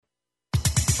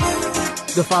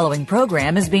The following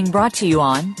program is being brought to you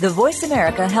on the Voice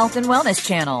America Health and Wellness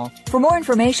Channel. For more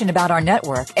information about our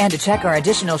network and to check our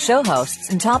additional show hosts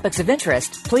and topics of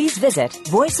interest, please visit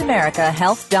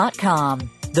voiceamericahealth.com.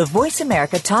 The Voice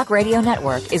America Talk Radio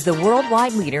Network is the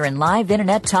worldwide leader in live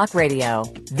Internet talk radio.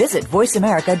 Visit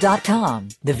voiceamerica.com.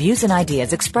 The views and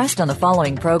ideas expressed on the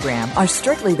following program are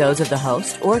strictly those of the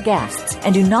host or guests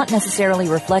and do not necessarily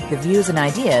reflect the views and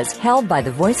ideas held by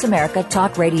the Voice America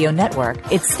Talk Radio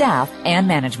Network, its staff, and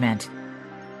management.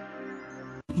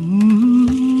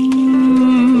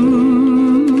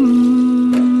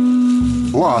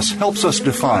 Loss helps us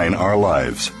define our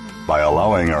lives. By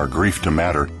allowing our grief to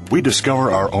matter, we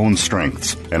discover our own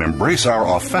strengths and embrace our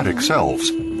authentic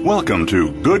selves. Welcome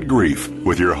to Good Grief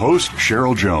with your host,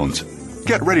 Cheryl Jones.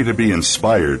 Get ready to be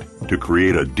inspired to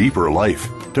create a deeper life,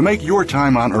 to make your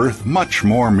time on Earth much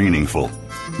more meaningful.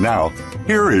 Now,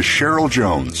 here is Cheryl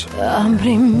Jones.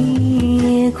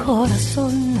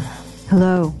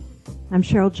 Hello, I'm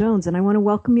Cheryl Jones, and I want to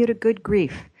welcome you to Good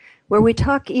Grief, where we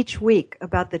talk each week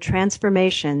about the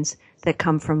transformations that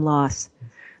come from loss.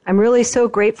 I'm really so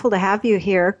grateful to have you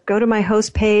here. Go to my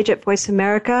host page at Voice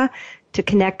America to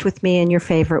connect with me in your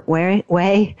favorite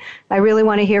way. I really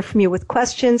want to hear from you with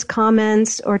questions,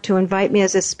 comments, or to invite me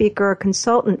as a speaker or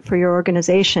consultant for your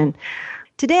organization.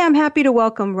 Today I'm happy to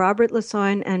welcome Robert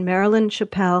Lasogne and Marilyn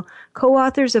Chappell,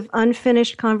 co-authors of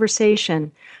Unfinished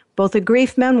Conversation, both a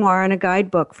grief memoir and a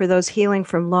guidebook for those healing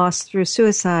from loss through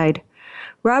suicide.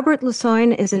 Robert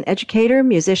Lasogne is an educator,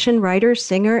 musician, writer,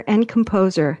 singer, and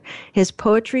composer. His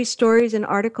poetry, stories, and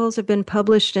articles have been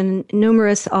published in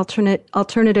numerous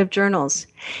alternative journals.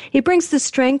 He brings the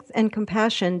strength and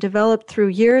compassion developed through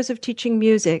years of teaching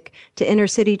music to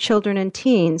inner-city children and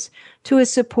teens to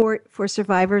his support for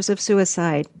survivors of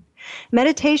suicide.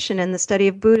 Meditation and the study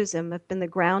of Buddhism have been the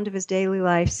ground of his daily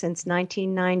life since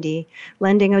 1990,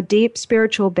 lending a deep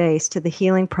spiritual base to the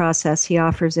healing process he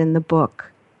offers in the book.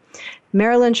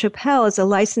 Marilyn Chappell is a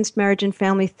licensed marriage and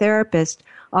family therapist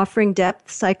offering depth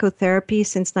psychotherapy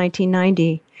since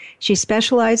 1990. She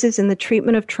specializes in the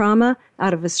treatment of trauma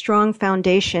out of a strong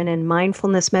foundation in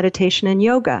mindfulness, meditation, and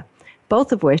yoga,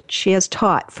 both of which she has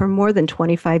taught for more than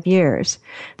 25 years.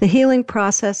 The healing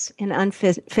process in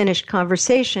Unfinished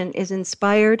Conversation is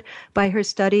inspired by her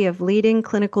study of leading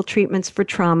clinical treatments for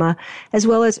trauma, as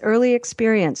well as early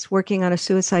experience working on a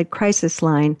suicide crisis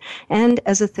line and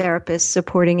as a therapist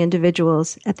supporting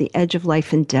individuals at the edge of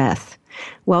life and death.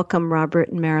 Welcome, Robert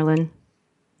and Marilyn.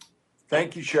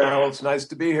 Thank you, Cheryl. It's nice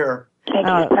to be here. Thank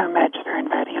you so much for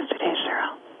inviting us today,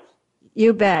 Cheryl.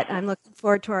 You bet. I'm looking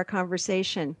forward to our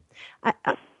conversation.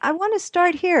 I want to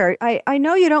start here. I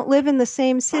know you don't live in the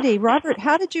same city. Robert,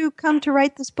 how did you come to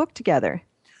write this book together?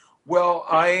 Well,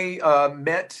 I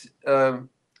met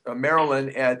Marilyn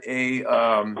at a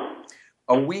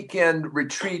weekend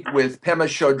retreat with Pema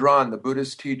Chodron, the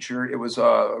Buddhist teacher. It was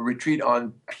a retreat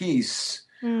on peace.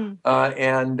 And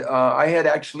I had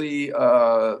actually,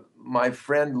 my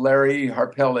friend Larry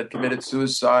Harpel had committed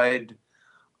suicide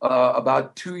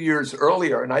about 2 years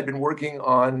earlier, and I'd been working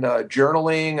on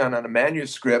journaling and on a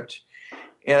manuscript.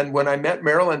 And when I met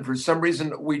Marilyn, for some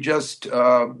reason, we just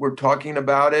were talking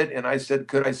about it, and I said,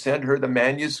 could I send her the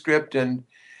manuscript? And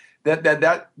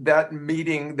that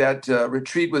meeting, that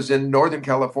retreat was in Northern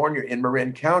California in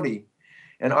Marin County,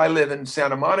 and I live in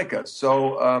Santa Monica.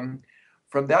 So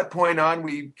from that point on,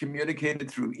 we communicated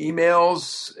through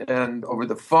emails and over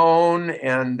the phone,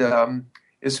 and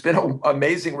it's been an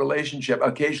amazing relationship.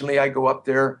 Occasionally I go up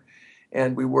there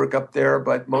and we work up there,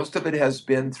 but most of it has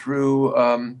been through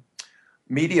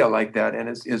media like that, and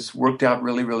it's worked out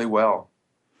really, really well.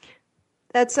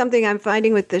 That's something I'm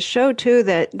finding with this show, too,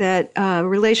 that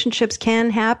relationships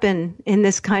can happen in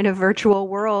this kind of virtual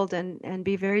world and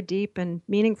be very deep and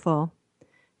meaningful.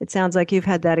 It sounds like you've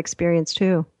had that experience,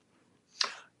 too.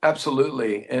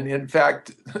 Absolutely. And in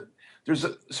fact, there's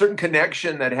a certain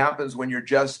connection that happens when you're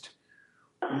just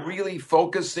really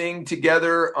focusing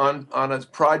together on a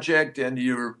project and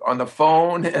you're on the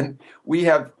phone, and we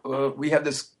have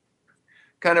this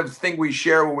kind of thing we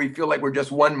share where we feel like we're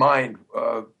just one mind.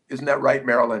 Isn't that right,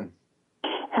 Marilyn?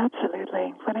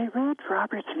 Absolutely. When I read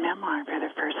Robert's memoir for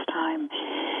the first time,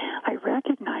 I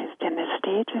recognized in the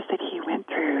stages that he went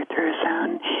through his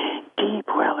own deep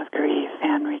well of grief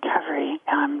and recovery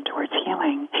towards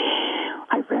healing,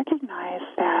 I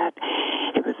recognized that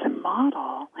it was a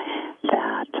model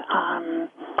that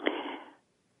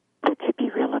could be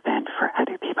relevant for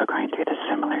other people going through the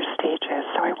similar stages.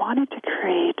 So I wanted to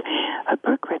create a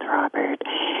book with Robert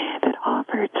that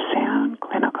offered sound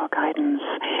clinical guidance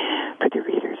for the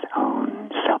reader's own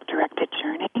self-directed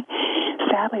journey.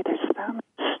 Sadly, there's so much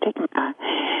stigma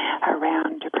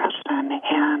around depression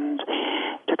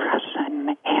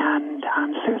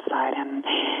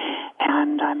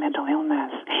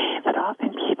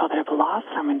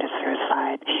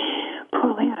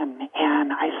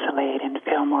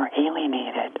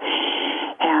alienated.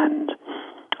 And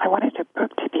I wanted a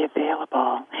book to be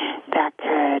available that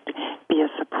could be a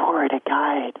support, a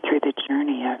guide through the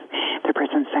journey of the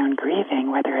person's own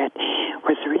grieving, whether it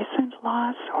was recent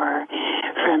loss or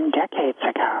from decades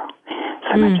ago.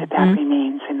 So much of that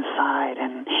remains inside,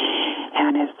 and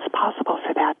it's possible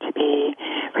for that to be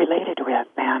related with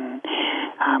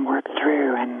and worked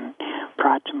through and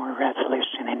brought to more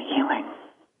resolution and healing.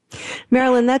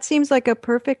 Marilyn, that seems like a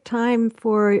perfect time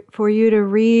for you to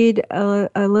read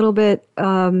a little bit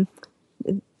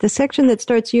the section that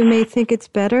starts, "You may think it's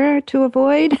better to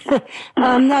avoid."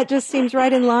 That just seems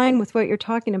right in line with what you're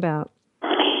talking about. Yeah,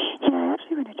 I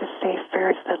actually want to just say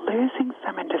first that losing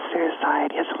someone to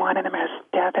suicide is one of the most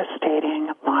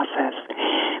devastating losses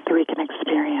that we can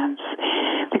experience.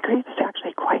 The grief is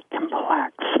actually quite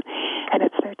complex, and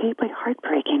it's so deeply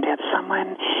heartbreaking to have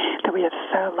someone that we have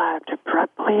so loved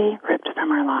abruptly ripped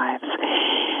from our lives.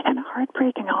 And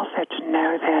heartbreaking also to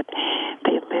know that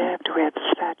they lived with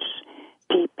such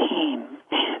deep pain.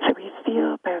 So we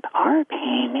feel both our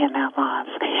pain in that loss,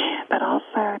 but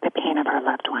also the pain of our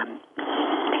loved one.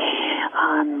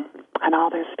 And all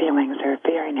those feelings are a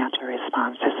very natural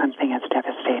response to something as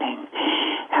devastating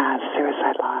as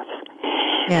suicide loss.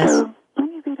 Yes. So let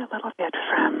me read a little bit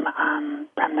from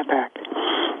the book.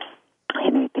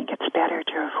 You may think it's better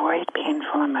to avoid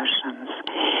painful emotions,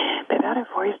 but that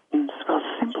avoidance will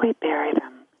simply bury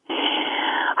them.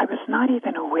 I was not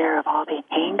even aware of all the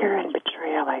anger and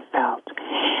betrayal I felt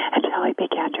until I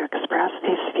began to express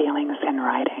these feelings in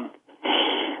writing.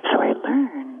 So I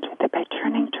learned that by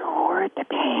turning toward the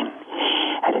pain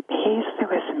at a pace that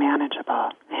was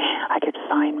manageable, I could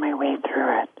find my way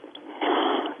through it.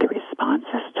 The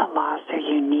responses to loss are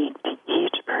unique to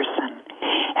each person,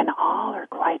 and all are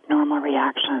quite normal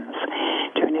reactions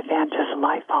to an event as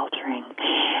life-altering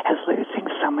as losing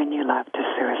someone you love to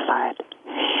suicide.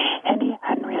 Any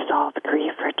unresolved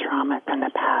grief or trauma from the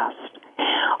past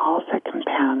also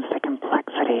compounds the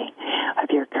complexity of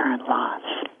your current loss.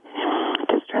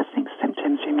 Distressing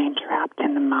symptoms remain trapped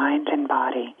in the mind and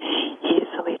body,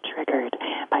 easily triggered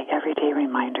by everyday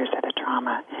reminders of the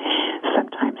trauma,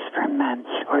 sometimes for months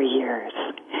or years,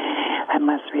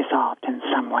 unless resolved in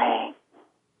some way.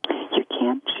 You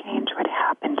can't change what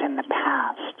happened in the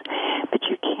past, but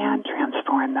you can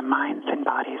transform the mind's and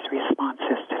body's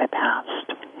responses to the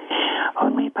past.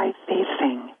 Only by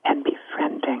facing and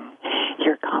befriending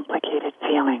your complicated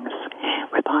feelings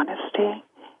with honesty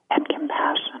and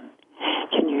compassion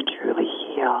can you truly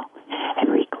heal and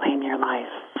reclaim your life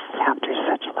after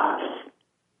such loss.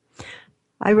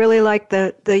 I really like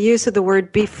the use of the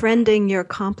word befriending your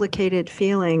complicated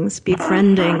feelings.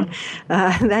 Befriending.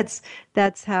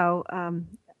 That's how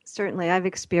certainly I've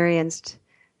experienced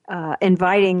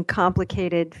inviting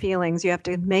complicated feelings. You have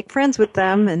to make friends with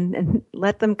them and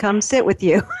let them come sit with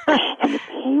you. And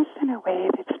pace in a way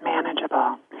that's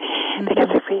manageable. Because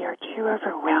if we are too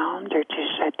overwhelmed or too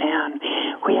shut down,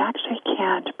 we actually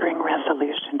can't bring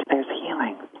resolution to those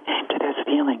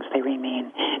feelings. They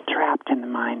remain trapped in the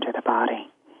mind or the body.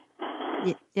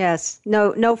 Yes,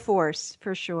 no force,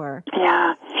 for sure.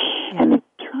 Yeah. And the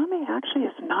trauma actually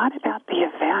is not about the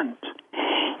event.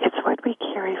 It's what we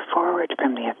carry forward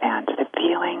from the event, the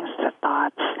feelings, the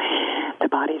thoughts, the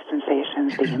body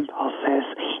sensations, the impulses,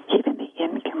 even the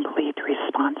incomplete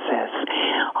responses,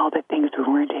 all the things we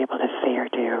weren't able to say or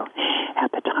do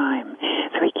at the time.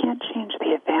 So we can't change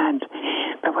the event,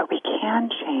 but what we can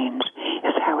change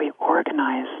is how we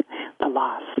organize the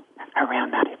loss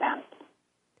around that event.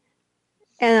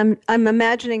 And I'm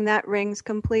imagining that rings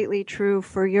completely true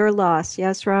for your loss.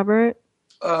 Yes, Robert?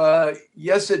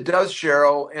 Yes, it does,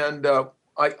 Cheryl. And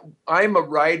I'm a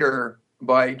writer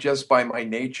by my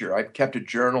nature. I've kept a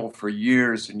journal for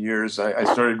years and years. I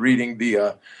started reading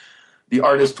the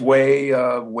Artist Way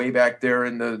way back there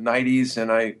in the 90s,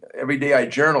 and every day I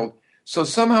journaled. So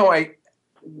somehow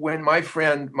when my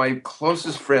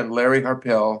closest friend, Larry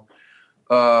Harpel,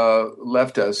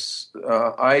 left us,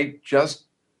 I just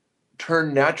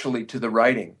turned naturally to the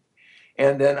writing.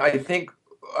 And then I think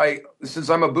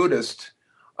since I'm a Buddhist,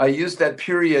 I used that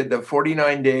period of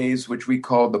 49 days, which we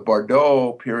call the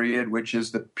Bardo period, which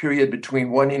is the period between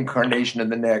one incarnation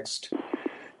and the next,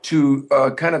 to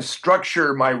kind of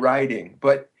structure my writing.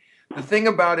 But the thing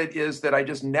about it is that I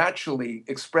just naturally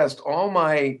expressed all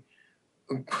my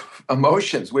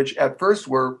emotions, which at first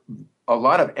were a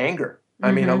lot of anger. Mm-hmm.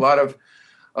 I mean, a lot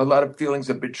of feelings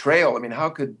of betrayal. I mean, how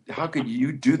could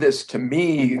you do this to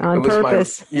me? On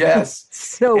purpose. Yes.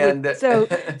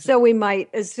 So we might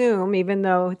assume, even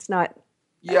though it's not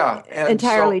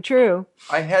entirely true.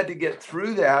 I had to get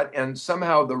through that, and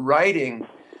somehow the writing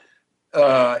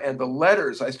and the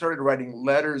letters, I started writing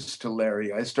letters to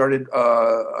Larry. I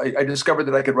discovered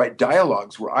that I could write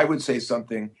dialogues where I would say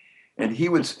something and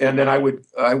then I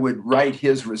would write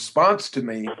his response to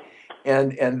me.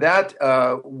 And that,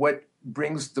 what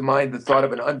brings to mind the thought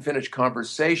of an unfinished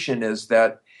conversation is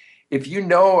that if you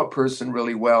know a person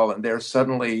really well and they're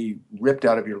suddenly ripped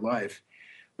out of your life,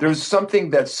 there's something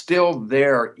that's still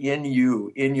there in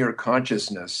you, in your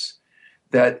consciousness,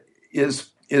 that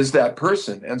is that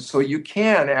person. And so you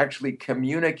can actually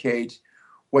communicate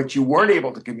what you weren't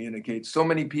able to communicate. So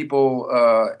many people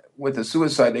with a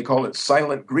suicide, they call it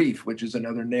silent grief, which is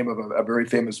another name of a very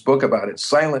famous book about it,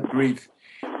 silent grief,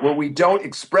 where we don't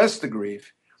express the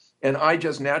grief. And I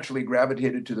just naturally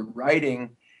gravitated to the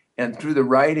writing, and through the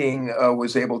writing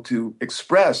was able to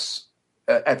express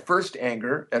at first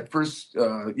anger, at first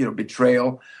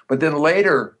betrayal, but then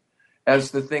later,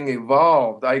 as the thing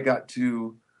evolved, I got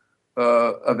to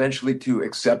eventually to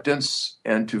acceptance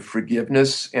and to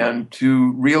forgiveness and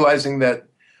to realizing that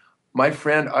my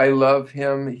friend, I love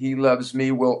him, he loves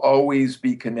me, we'll always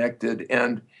be connected.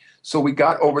 And so we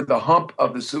got over the hump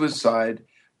of the suicide,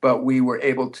 but we were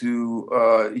able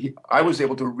to, I was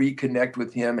able to reconnect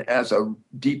with him as a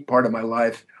deep part of my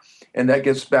life. And that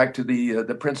gets back to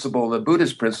the principle, the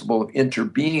Buddhist principle of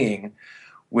interbeing,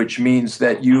 which means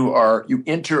that you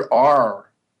inter-are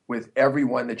with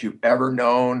everyone that you've ever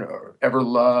known or ever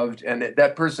loved. And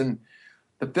that person,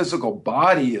 the physical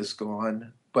body is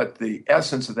gone, but the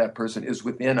essence of that person is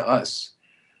within us,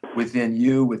 within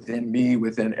you, within me,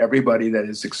 within everybody that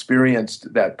has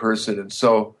experienced that person. And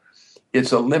so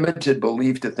it's a limited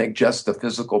belief to think just the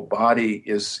physical body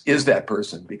is that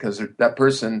person, because that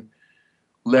person,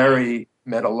 Larry,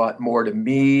 meant a lot more to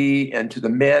me and to the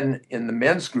men in the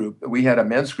men's group. We had a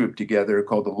men's group together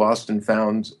called the Lost and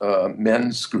Found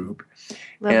Men's Group.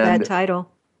 Love that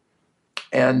title.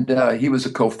 And he was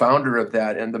a co-founder of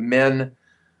that. And the men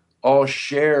all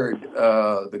shared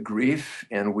the grief,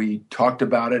 and we talked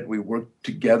about it. We worked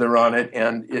together on it,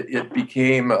 and it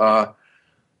became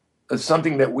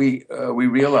something that we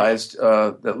realized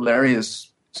that Larry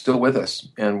is still with us,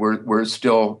 and we're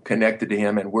still connected to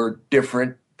him, and we're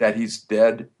different, that he's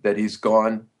dead, that he's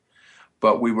gone,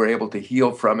 but we were able to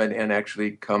heal from it and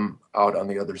actually come out on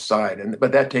the other side.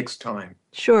 But that takes time.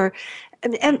 Sure.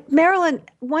 And Marilyn,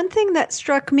 one thing that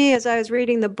struck me as I was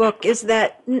reading the book is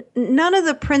that none of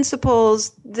the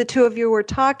principles the two of you were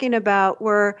talking about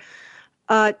were,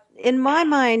 in my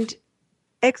mind,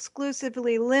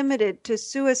 exclusively limited to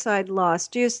suicide loss.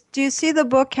 Do you see the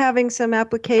book having some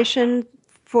application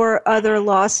for other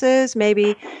losses,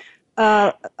 maybe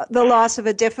the loss of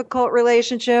a difficult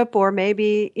relationship, or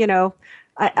maybe,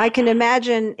 I can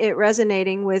imagine it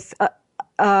resonating with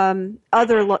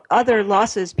other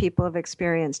losses people have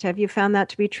experienced. Have you found that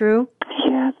to be true?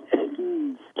 Yes.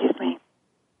 Excuse me.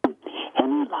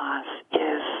 Any loss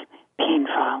is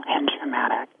painful and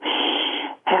traumatic.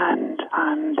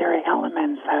 And there are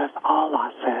elements of all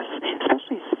losses,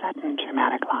 especially sudden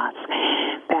traumatic loss,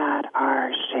 that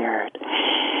are shared.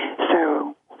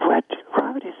 So what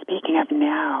Robert is speaking of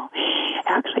now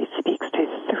actually speaks to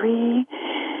three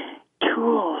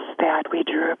tools that we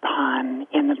drew upon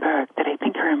in the book that I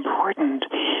think are important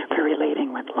for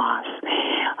relating with loss.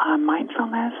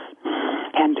 Mindfulness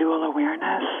and dual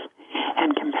awareness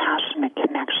and compassionate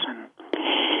connection.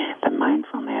 The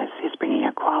mindfulness is bringing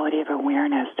a quality of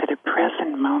awareness to the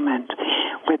present moment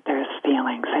with those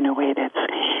feelings in a way that's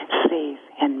safe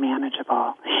and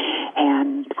manageable,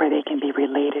 and where they can be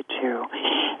related to,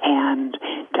 and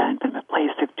done from a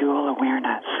place of dual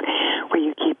awareness, where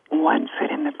you keep one foot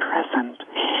in the present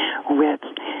with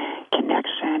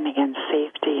connection and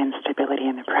safety and stability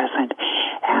in the present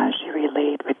as you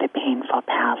relate with the painful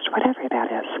past, whatever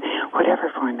that is, whatever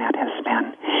form that has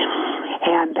been.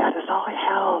 And that is all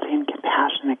held in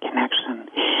compassionate connection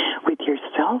with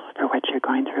yourself for what you're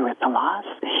going through with the loss,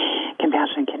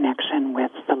 compassionate connection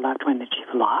with the loved one that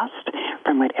you've lost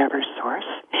from whatever source,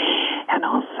 and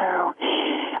also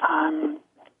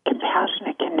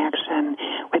compassionate connection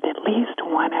with at least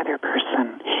one other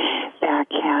person that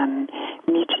can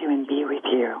meet you and be with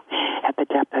you at the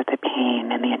depth of the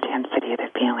pain and the intensity of the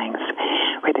feelings,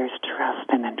 where there's trust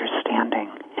and understanding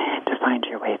to find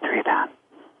your way through that.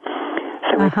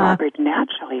 So what Robert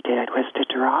naturally did was to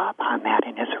draw upon that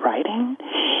in his writing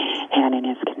and in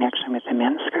his connection with the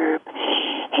men's group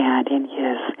and in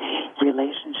his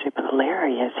relationship with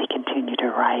Larry as he continued to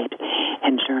write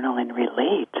and journal and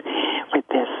relate with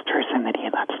this person that he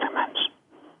loves so much.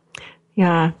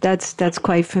 Yeah, that's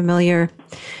quite familiar.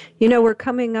 We're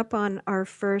coming up on our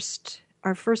first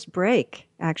break,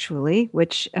 actually,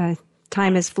 which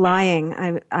time is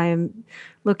flying. I'm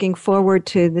looking forward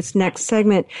to this next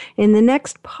segment. In the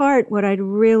next part, what I'd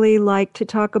really like to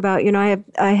talk about,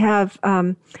 I have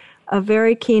a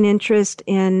very keen interest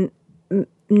in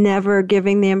never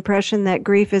giving the impression that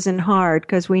grief isn't hard,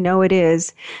 because we know it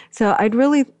is. So I'd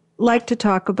really like to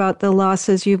talk about the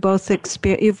losses you've both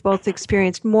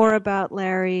experienced, more about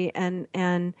Larry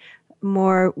and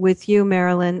more with you,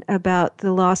 Marilyn, about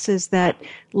the losses that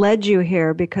led you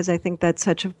here, because I think that's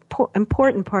such an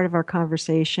important part of our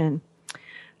conversation.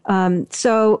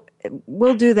 So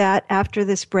we'll do that after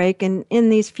this break. And in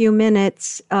these few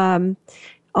minutes,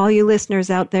 all you listeners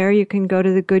out there, you can go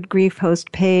to the Good Grief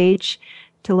Host page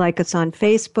to like us on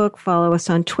Facebook, follow us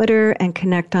on Twitter, and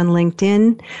connect on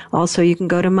LinkedIn. Also, you can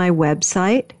go to my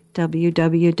website,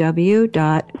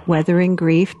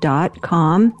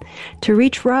 www.weatheringgrief.com. To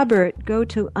reach Robert, go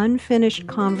to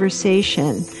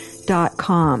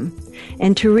unfinishedconversation.com.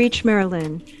 And to reach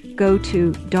Marilyn, go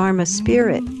to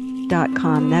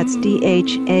dharmaspirit.com. That's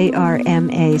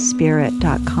DHARMA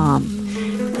spirit.com.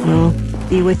 We'll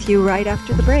be with you right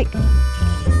after the break.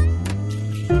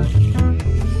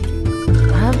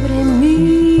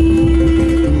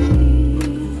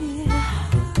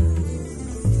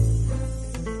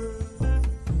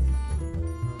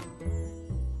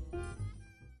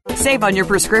 Save on your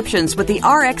prescriptions with the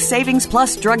RX Savings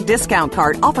Plus drug discount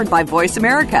card offered by Voice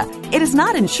America. It is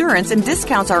not insurance, and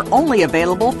discounts are only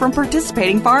available from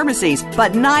participating pharmacies,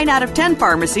 but 9 out of 10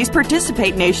 pharmacies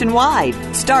participate nationwide.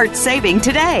 Start saving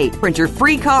today. Print your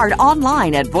free card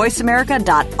online at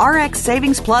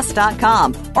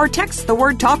voiceamerica.rxsavingsplus.com or text the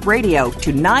word Talk Radio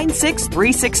to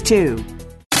 96362.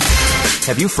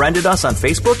 Have you friended us on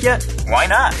Facebook yet? Why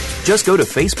not? Just go to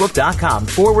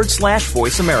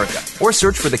facebook.com/Voice America or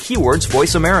search for the keywords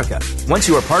Voice America. Once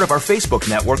you are part of our Facebook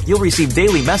network, you'll receive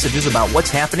daily messages about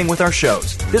what's happening with our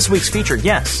shows, this week's featured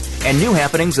guests, and new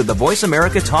happenings of the Voice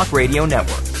America Talk Radio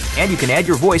Network. And you can add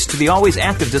your voice to the always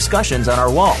active discussions on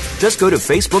our wall. Just go to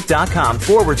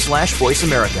facebook.com/Voice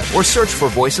America or search for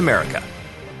Voice America.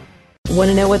 Want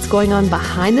to know what's going on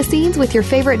behind the scenes with your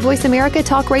favorite Voice America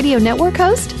Talk Radio Network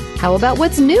host? How about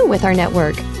what's new with our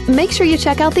network? Make sure you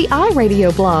check out the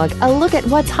iRadio blog, a look at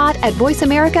what's hot at Voice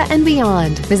America and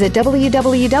beyond. Visit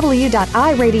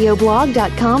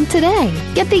www.iradioblog.com today.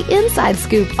 Get the inside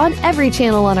scoop on every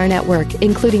channel on our network,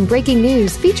 including breaking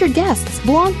news, featured guests,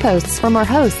 blog posts from our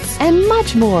hosts, and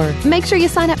much more. Make sure you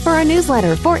sign up for our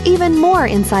newsletter for even more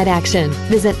inside action.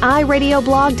 Visit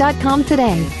iradioblog.com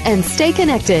today and stay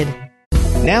connected.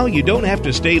 Now you don't have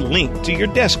to stay linked to your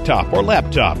desktop or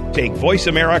laptop. Take Voice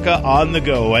America on the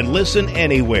go and listen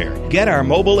anywhere. Get our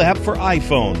mobile app for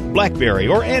iPhone, BlackBerry,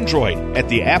 or Android at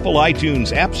the Apple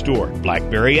iTunes App Store,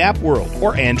 BlackBerry App World,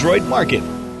 or Android Market.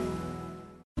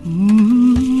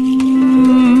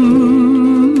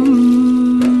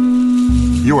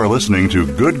 You are listening to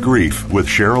Good Grief with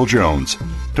Cheryl Jones.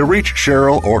 To reach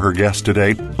Cheryl or her guest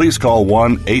today, please call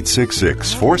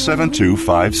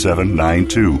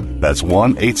 1-866-472-5792. That's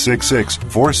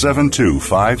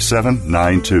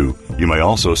 1-866-472-5792. You may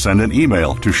also send an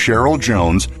email to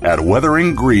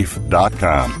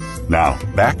CherylJones@weatheringgrief.com. Now,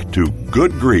 back to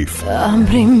Good Grief.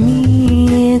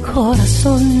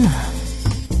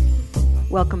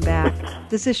 Welcome back.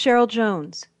 This is Cheryl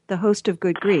Jones, the host of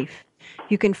Good Grief.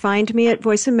 You can find me at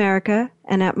Voice America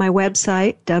and at my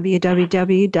website,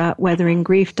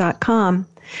 www.weatheringgrief.com.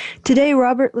 Today,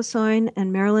 Robert Lesoin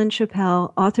and Marilyn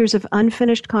Chappell, authors of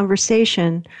Unfinished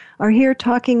Conversation, are here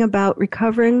talking about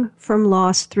recovering from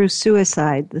loss through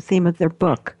suicide, the theme of their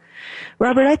book.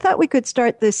 Robert, I thought we could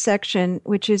start this section,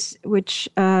 in which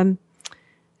we're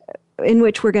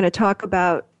going to talk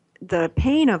about the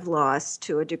pain of loss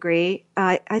to a degree.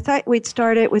 I thought we'd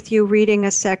start it with you reading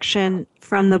a section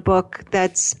from the book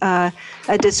that's a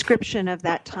description of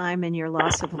that time in your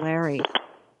loss of Larry.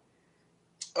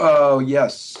 Oh,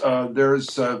 yes.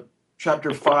 There's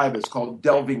chapter 5. It's called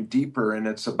Delving Deeper, and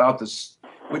it's about this.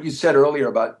 What you said earlier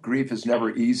about grief is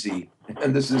never easy,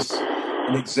 and this is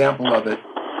an example of it.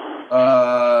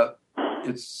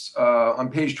 It's on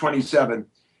page 27.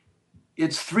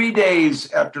 It's 3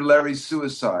 days after Larry's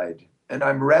suicide, and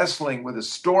I'm wrestling with a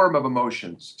storm of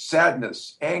emotions: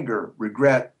 sadness, anger,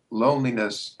 regret,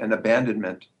 loneliness, and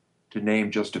abandonment, to name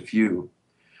just a few.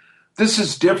 This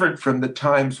is different from the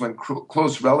times when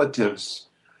close relatives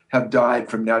have died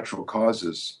from natural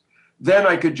causes. Then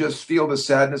I could just feel the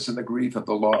sadness and the grief of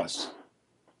the loss.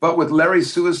 But with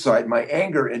Larry's suicide, my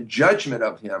anger and judgment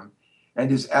of him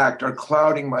and his act are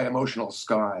clouding my emotional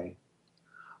sky.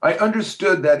 I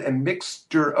understood that a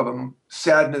mixture of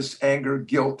sadness, anger,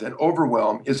 guilt, and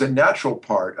overwhelm is a natural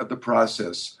part of the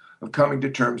process of coming to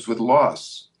terms with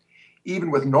loss.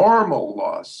 even with normal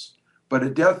loss. But a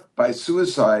death by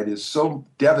suicide is so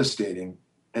devastating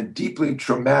and deeply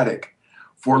traumatic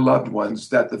for loved ones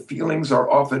that the feelings are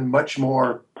often much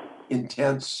more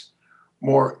intense,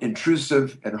 more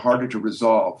intrusive, and harder to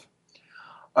resolve.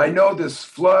 I know this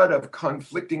flood of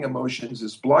conflicting emotions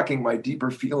is blocking my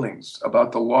deeper feelings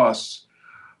about the loss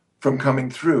from coming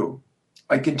through.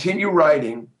 I continue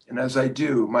writing, and as I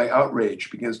do, my outrage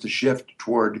begins to shift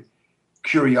toward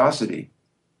curiosity.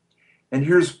 And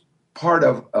here's part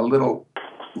of a little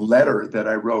letter that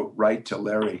I wrote right to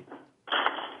Larry.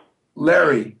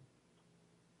 Larry,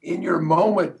 in your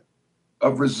moment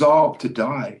of resolve to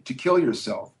die, to kill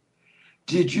yourself,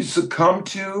 did you succumb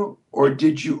to or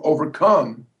did you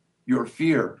overcome your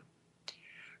fear?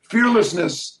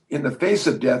 Fearlessness in the face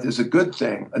of death is a good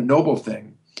thing, a noble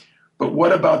thing. But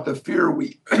what about the fear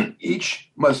we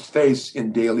each must face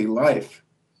in daily life?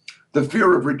 The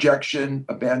fear of rejection,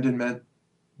 abandonment,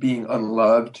 being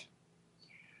unloved.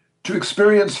 To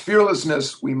experience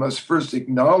fearlessness, we must first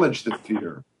acknowledge the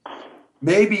fear.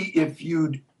 Maybe if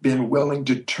you'd been willing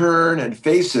to turn and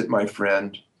face it, my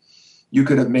friend, you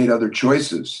could have made other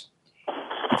choices.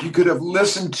 If you could have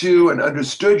listened to and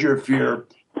understood your fear,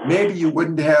 maybe you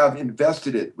wouldn't have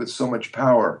invested it with so much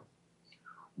power.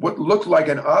 What looked like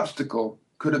an obstacle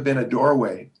could have been a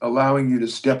doorway, allowing you to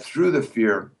step through the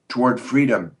fear toward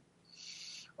freedom.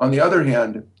 On the other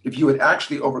hand, if you had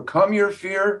actually overcome your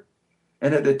fear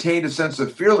and had attained a sense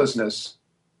of fearlessness,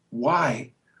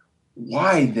 why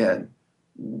then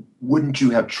wouldn't you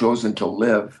have chosen to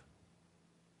live?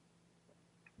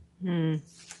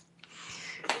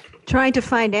 Trying to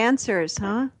find answers,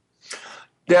 huh?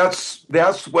 That's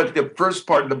what the first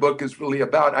part of the book is really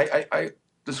about. I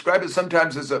describe it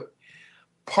sometimes as a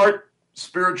part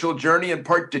spiritual journey and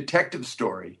part detective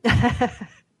story.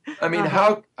 I mean,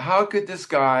 how could this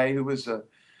guy who was a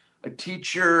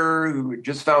teacher, who had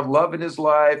just found love in his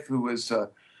life, who was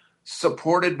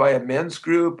supported by a men's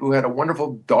group, who had a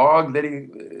wonderful dog that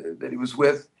he was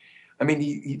with, I mean,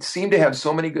 he seemed to have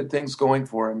so many good things going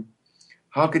for him.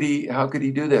 How could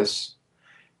he do this?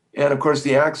 And of course,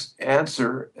 the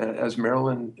answer, as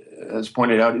Marilyn has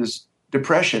pointed out, is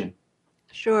depression.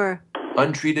 Sure.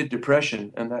 Untreated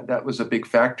depression, and that was a big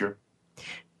factor.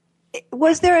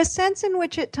 Was there a sense in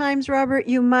which at times, Robert,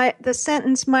 the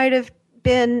sentence might have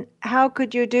been, "How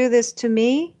could you do this to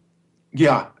me?"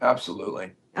 Yeah,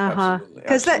 absolutely.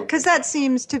 Because that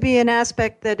seems to be an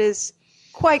aspect that is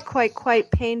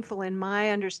quite painful in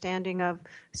my understanding of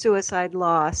suicide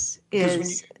loss. Because when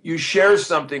you share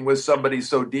something with somebody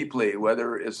so deeply,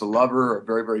 whether it's a lover or a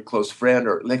very, very close friend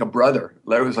or like a brother,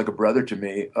 Larry was like a brother to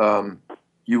me,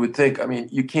 you would think, I mean,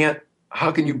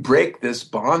 how can you break this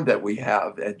bond that we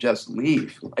have and just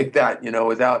leave like that,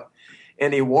 without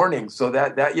any warning? So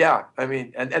yeah, I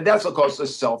mean, and that's of course a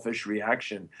selfish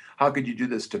reaction. How could you do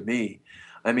this to me?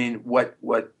 I mean, what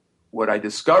I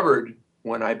discovered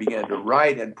when I began to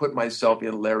write and put myself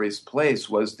in Larry's place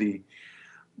was the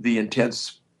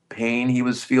intense pain he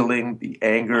was feeling, the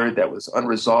anger that was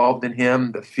unresolved in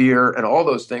him, the fear, and all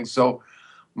those things. So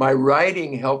my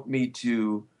writing helped me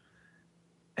to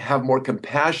have more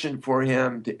compassion for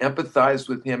him, to empathize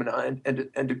with him,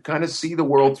 and to kind of see the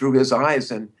world through his eyes,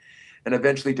 and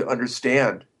eventually to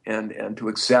understand and to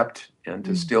accept and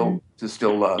to still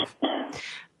love.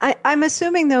 I'm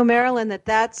assuming, though, Marilyn,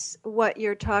 that's what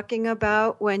you're talking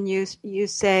about when you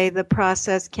say the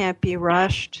process can't be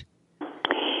rushed.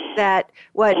 That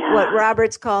what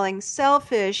Robert's calling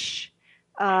selfish,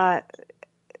 I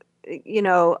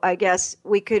guess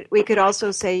we could also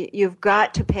say you've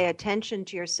got to pay attention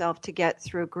to yourself to get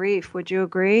through grief. Would you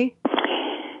agree?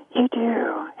 You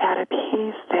do, at a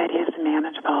pace that is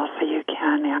manageable, so you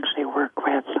can actually work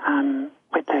with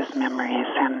those memories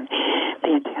and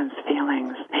the intense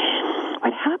feelings.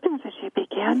 What happens is you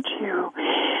begin to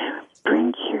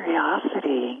bring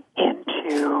curiosity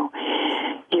into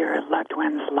your loved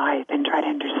one's life and try to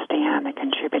understand the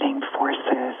contributing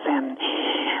forces and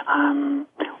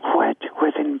what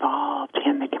was involved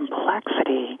in the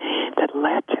complexity that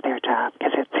led to their death,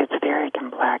 because it's very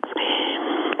complex.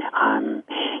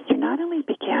 You not only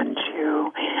begin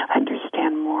to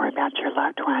understand more about your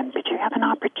loved one, but you have an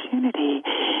opportunity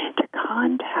to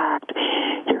contact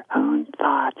your own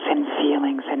thoughts and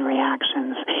feelings and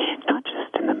reactions, not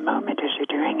just in the moment as you're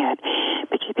doing it,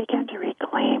 but you begin to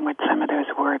reclaim what some of those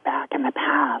were back in the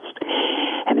past.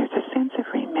 And there's a sense of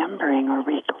remembering or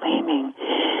reclaiming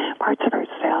parts of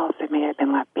ourselves that may have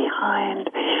been left behind,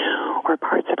 or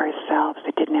parts of ourselves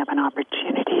that didn't have an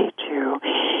opportunity to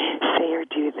say or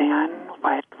do then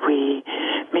what we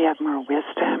may have more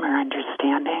wisdom or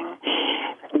understanding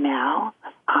now,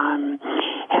 and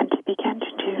to begin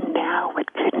to do now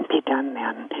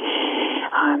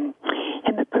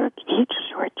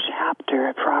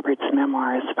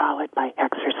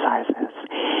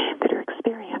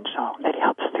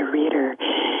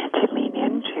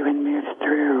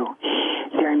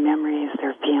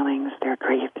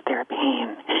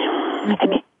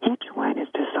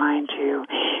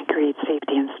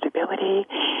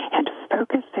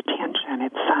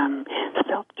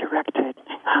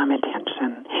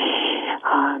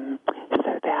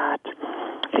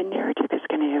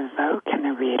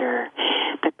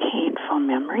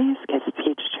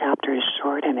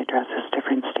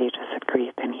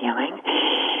feeling.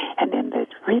 And then the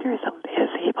reader is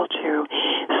able to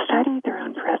study their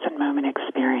own present moment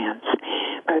experience,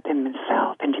 both in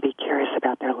themselves and to be curious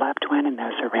about their loved one and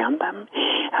those around them,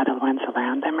 how the ones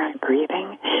around them are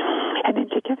grieving, and then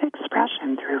to give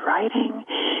expression through writing,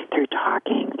 through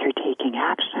talking, through taking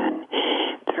action,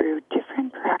 through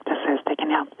different practices that can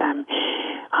help them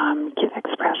give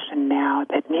expression now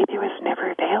that maybe was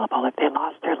never available if they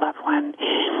lost their loved one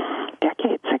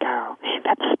decades ago.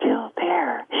 That's still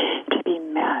there to be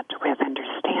met with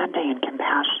understanding and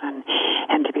compassion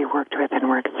and to be worked with and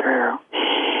worked through.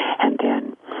 And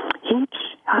then each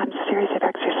series of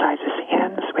exercises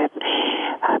ends with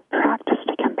a practice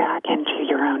to come back into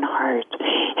your own heart,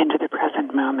 into the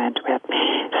present moment with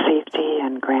safety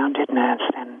and groundedness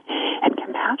and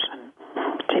compassion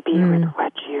to be with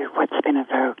what's been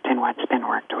evoked and what's been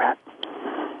worked with.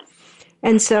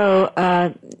 And so,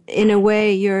 in a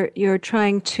way, you're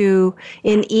trying to,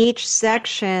 in each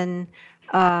section,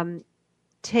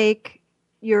 take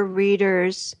your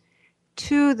readers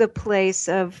to the place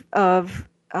of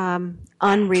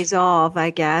unresolved, I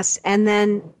guess, and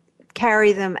then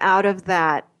carry them out of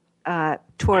that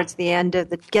towards the end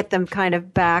of get them kind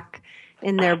of back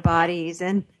in their bodies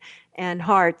and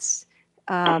hearts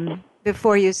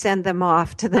before you send them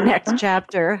off to the next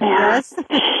chapter. Yeah. Yes.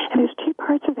 And there's two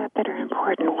parts of that are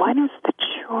important. One is the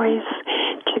choice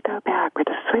to go back with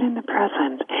a foot in the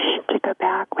present, to go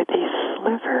back with a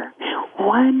sliver,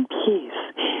 one piece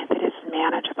that is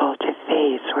manageable to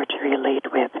face or to relate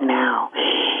with now.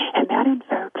 And that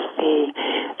invites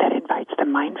the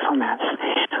mindfulness,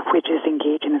 which is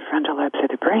engaged in the frontal lobes of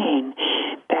the brain,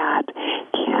 that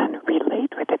can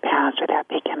relate with the past without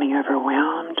becoming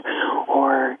overwhelmed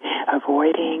or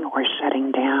avoiding or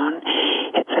shutting down.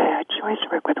 It's a choice to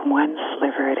work with one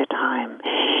sliver at a time,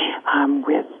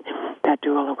 with that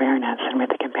dual awareness and with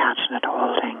the compassionate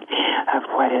holding of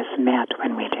what is met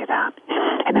when we do that.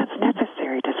 And that's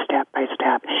necessary to step by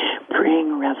step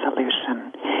bring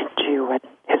resolution to what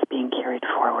is being carried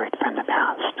forward from the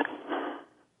past.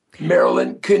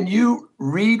 Marilyn, can you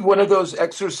read one of those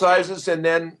exercises and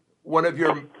then one of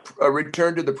your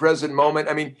return to the present moment?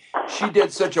 I mean, she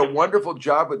did such a wonderful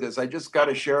job with this. I just got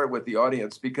to share it with the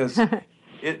audience because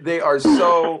they are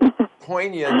so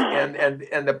poignant,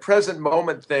 and the present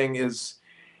moment thing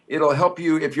it'll help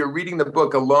you if you're reading the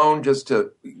book alone. Just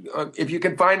to, if you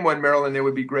can find one, Marilyn, it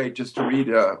would be great just to read.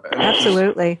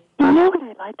 Absolutely. What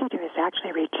I'd like to do is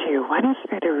actually read two. One is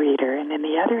for the reader, and then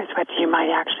the other is what you might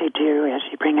actually do as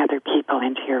you bring other people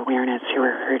into your awareness who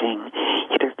are hurting,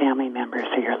 either family members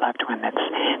or your loved one that's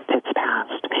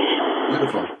passed.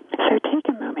 Beautiful. So take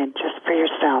a moment just for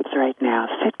yourselves right now.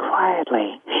 Sit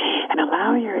quietly and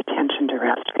allow your attention to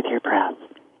rest with your breath.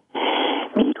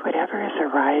 Meet whatever is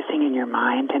arising in your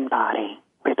mind and body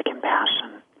with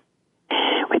compassion.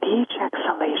 With each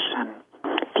exhalation,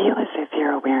 feel as if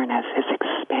your awareness is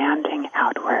expanding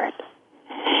outward.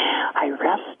 I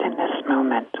rest in this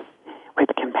moment with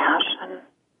compassion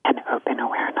and open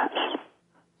awareness.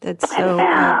 That's so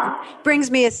brings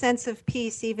me a sense of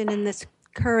peace even in this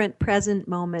current present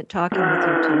moment talking with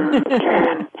you two.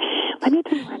 Good. Let me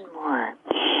do one more.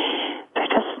 So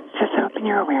just open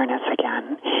your awareness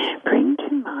again. Bring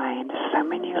to mind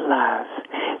someone you love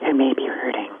who may be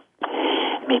hurting.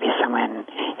 Maybe someone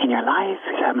in your life,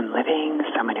 someone living,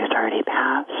 someone who's already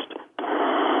passed.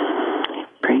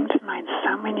 Bring to mind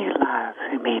someone you love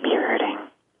who may be hurting.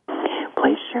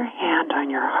 Place your hand on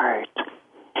your heart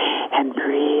and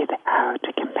breathe out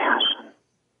compassion.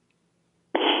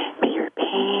 May your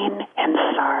pain and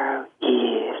sorrow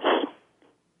ease.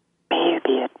 May you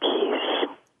be at peace.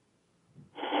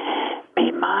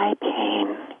 May my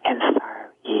pain and sorrow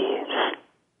ease.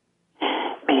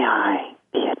 May I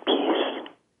be at peace.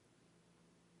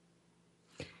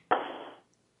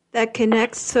 That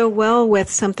connects so well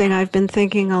with something I've been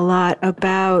thinking a lot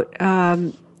about,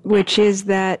 which is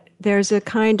that there's a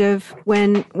kind of,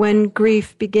 when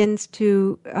grief begins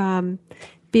to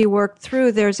be worked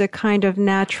through, there's a kind of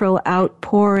natural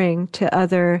outpouring to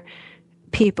other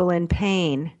people in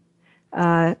pain.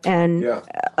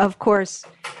 Of course,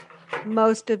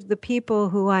 most of the people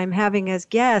who I'm having as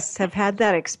guests have had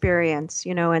that experience,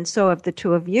 and so have the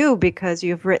two of you, because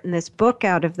you've written this book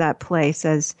out of that place.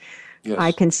 As yes.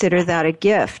 I consider that a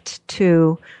gift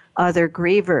to other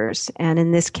grievers, and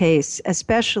in this case,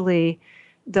 especially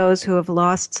those who have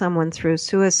lost someone through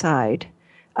suicide.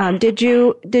 Did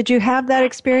you have that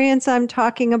experience I'm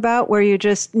talking about, where you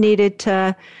just needed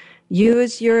to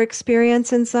use your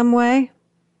experience in some way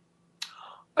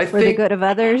for the good of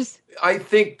others? I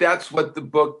think that's what the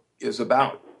book is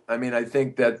about. I mean, I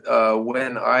think that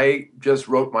when I just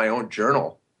wrote my own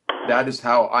journal that is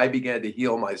how I began to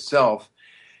heal myself.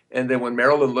 And then when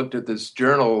Marilyn looked at this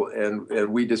journal and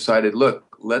we decided, look,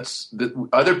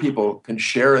 other people can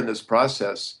share in this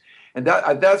process. And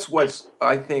that's what's,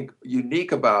 I think,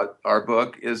 unique about our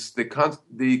book is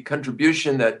the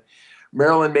contribution that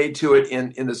Marilyn made to it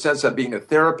in the sense of being a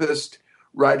therapist,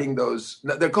 writing those,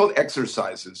 they're called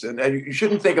exercises. And you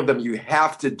shouldn't think of them, you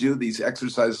have to do these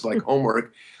exercises like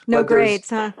homework. No grades,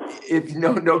 huh?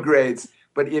 No grades.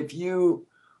 But if you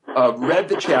read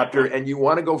the chapter and you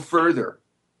want to go further,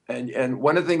 and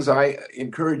one of the things I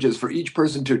encourage is for each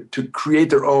person to create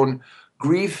their own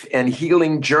grief and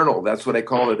healing journal. That's what I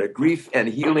call it, a grief and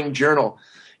healing journal.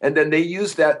 And then they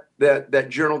use that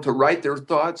journal to write their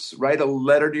thoughts, write a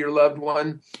letter to your loved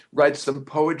one, write some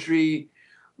poetry,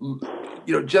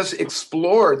 just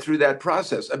explore through that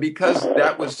process. And because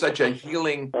that was such a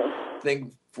healing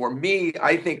thing for me,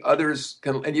 I think others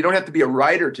can, and you don't have to be a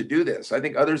writer to do this. I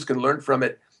think others can learn from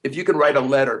it. If you can write a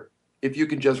letter, if you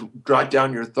can just jot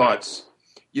down your thoughts,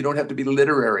 you don't have to be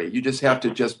literary. You just have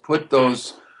to just put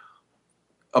those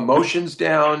emotions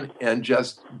down and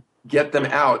just get them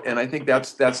out. And I think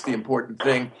that's the important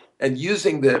thing. And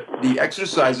using the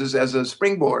exercises as a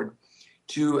springboard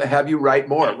to have you write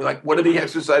more. Like one of the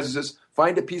exercises is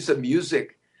find a piece of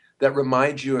music that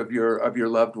reminds you of your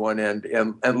loved one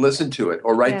and listen to it,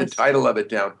 or write the title of it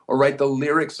down, or write the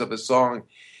lyrics of a song,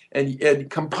 and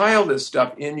compile this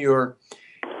stuff in your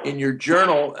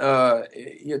journal.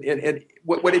 And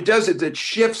what it does is it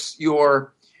shifts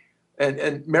your,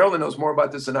 and Marilyn knows more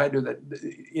about this than I do, that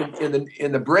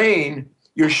in the brain,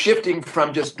 you're shifting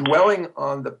from just dwelling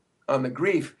on the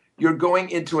grief. You're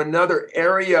going into another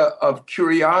area of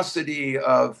curiosity,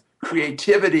 of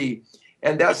creativity,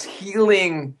 and that's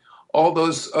healing all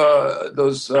those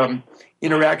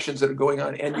interactions that are going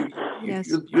on. And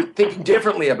you're thinking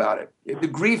differently about it. The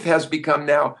grief has become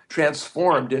now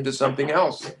transformed into something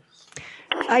else.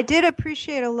 I did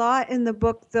appreciate a lot in the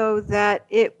book, though, that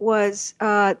it was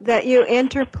that you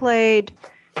interplayed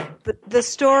the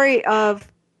story of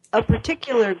a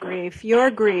particular grief,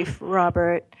 your grief,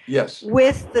 Robert, yes,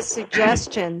 with the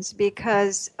suggestions,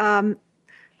 because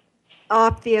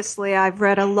obviously I've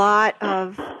read a lot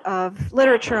of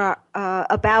literature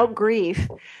about grief,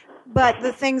 but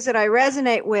the things that I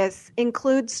resonate with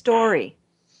include story.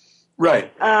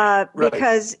 Right.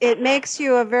 Because it makes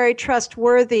you a very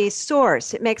trustworthy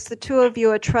source. It makes the two of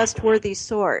you a trustworthy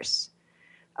source.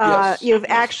 You've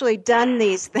actually done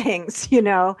these things,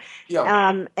 and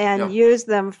use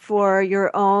them for your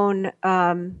own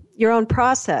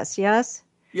process. Yes.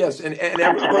 Yes, and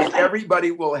of course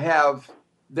everybody will have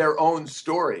their own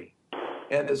story,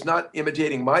 and it's not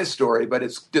imitating my story, but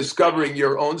it's discovering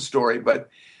your own story. But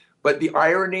the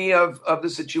irony of the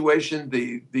situation,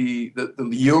 the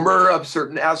humor of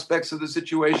certain aspects of the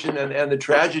situation, and the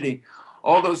tragedy,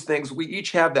 all those things, we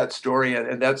each have that story,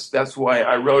 and that's why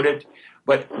I wrote it.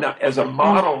 But not as a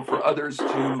model for others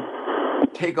to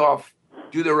take off,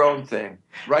 do their own thing.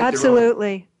 Right?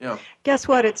 Absolutely. Yeah. Guess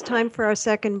what? It's time for our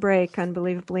second break,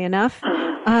 unbelievably enough.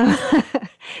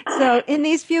 So in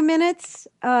these few minutes,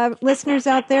 listeners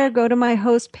out there, go to my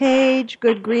host page,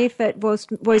 Good Grief at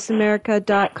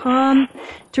voiceamerica.com.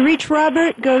 To reach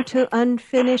Robert, go to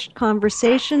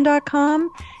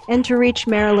unfinishedconversation.com. And to reach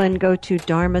Marilyn, go to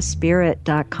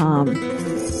dharmaspirit.com.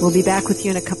 We'll be back with you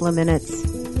in a couple of minutes.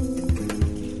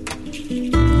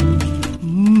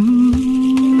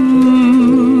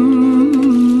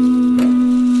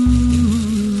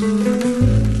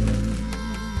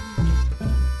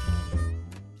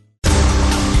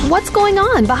 What's going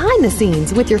on behind the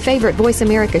scenes with your favorite Voice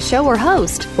America show or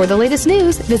host? For the latest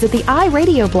news, visit the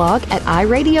iRadio blog at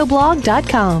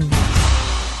iradioblog.com.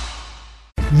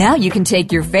 Now you can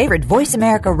take your favorite Voice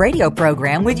America radio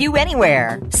program with you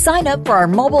anywhere. Sign up for our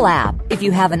mobile app if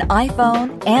you have an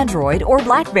iPhone, Android, or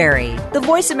BlackBerry. The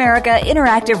Voice America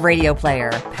Interactive Radio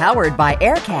Player, powered by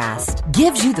Aircast,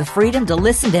 gives you the freedom to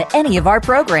listen to any of our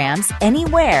programs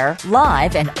anywhere,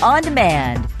 live and on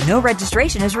demand. No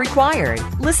registration is required.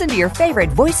 Listen to your favorite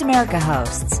Voice America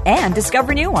hosts and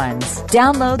discover new ones.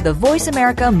 Download the Voice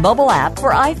America mobile app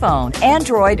for iPhone,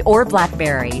 Android, or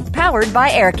BlackBerry, powered by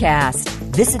Aircast.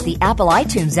 Visit the Apple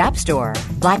iTunes App Store,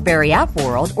 BlackBerry App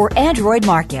World, or Android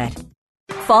Market.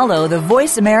 Follow the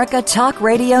Voice America Talk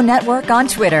Radio Network on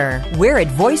Twitter. We're at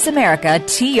Voice America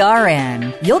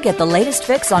TRN. You'll get the latest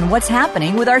fix on what's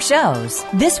happening with our shows,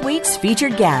 this week's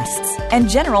featured guests, and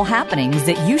general happenings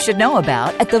that you should know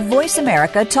about at the Voice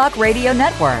America Talk Radio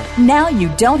Network. Now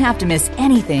you don't have to miss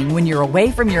anything when you're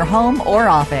away from your home or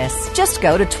office. Just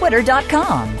go to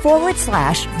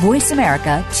twitter.com/Voice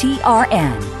America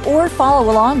TRN or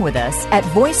follow along with us at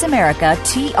Voice America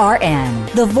TRN,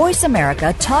 the Voice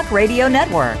America Talk Radio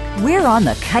Network. We're on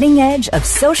the cutting edge of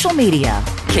social media.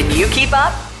 Can you keep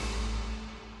up?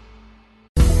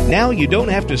 Now you don't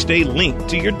have to stay linked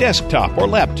to your desktop or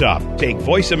laptop. Take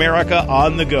Voice America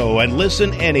on the go and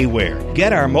listen anywhere.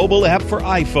 Get our mobile app for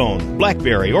iPhone,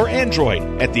 BlackBerry, or Android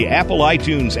at the Apple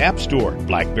iTunes App Store,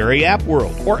 BlackBerry App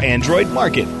World, or Android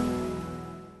Market.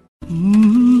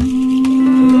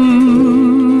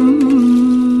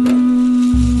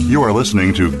 You are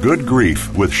listening to Good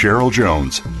Grief with Cheryl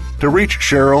Jones. To reach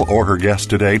Cheryl or her guest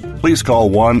today, please call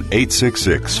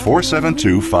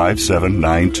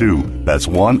 1-866-472-5792. That's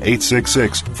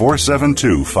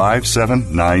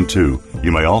 1-866-472-5792.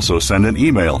 You may also send an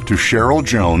email to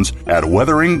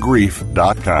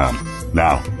CherylJones@weatheringgrief.com.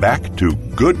 Now, back to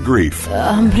Good Grief.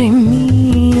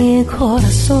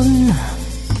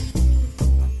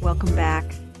 Welcome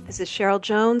back. This is Cheryl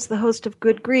Jones, the host of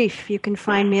Good Grief. You can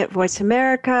find me at Voice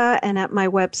America and at my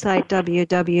website,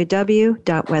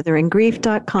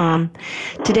 www.weatheringgrief.com.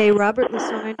 Today, Robert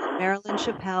Lasoin and Marilyn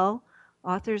Chappell,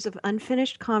 authors of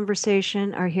Unfinished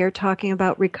Conversation, are here talking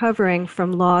about recovering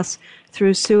from loss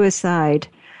through suicide.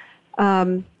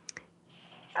 I'm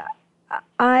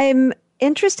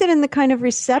interested in the kind of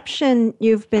reception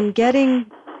you've been getting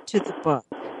to the book.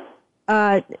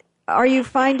 Are you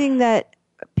finding that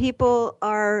people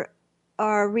are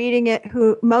reading it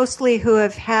who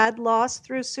have had loss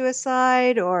through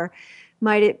suicide, or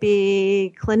might it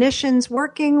be clinicians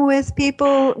working with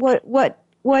people?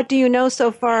 What do you know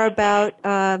so far about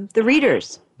the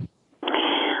readers?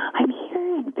 I'm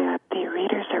hearing that the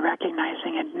readers are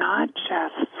recognizing it not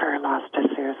just for loss to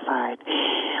suicide.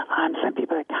 Some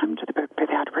people that come to the book for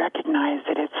that recognize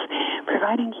that it's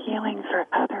providing healing for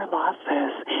other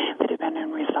losses that have been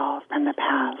unresolved from the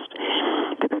past.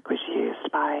 The book was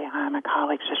used by a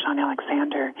colleague, Shoshana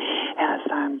Alexander, as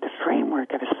the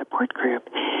framework of a support group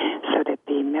so that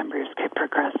the members could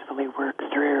progressively work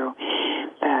through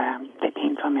the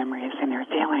painful memories and their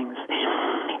feelings.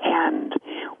 And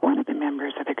one of the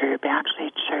members of the group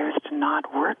actually chose to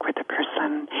not work with a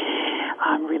person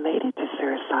related to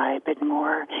suicide, but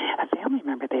more a family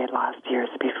member they had lost years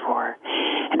before.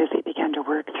 And as they began to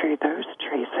work through those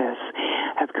traces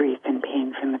of grief and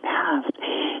pain from the past,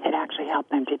 it actually helped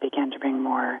them to begin to bring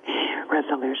more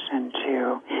resolution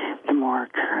to the more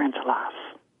current loss.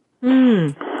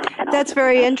 That's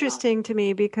very interesting to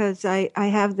me, because I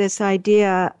have this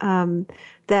idea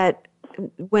that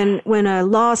when a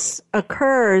loss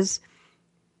occurs,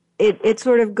 it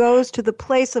sort of goes to the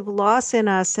place of loss in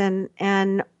us,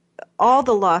 and all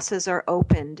the losses are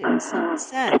opened in some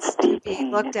sense to be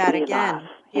looked at again.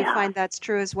 You find that's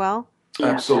true as well?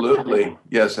 Absolutely.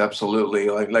 Yes, absolutely.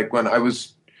 Like when I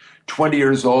was 20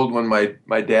 years old when my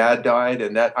dad died,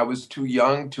 and that I was too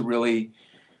young to really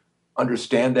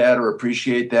understand that or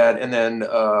appreciate that. And then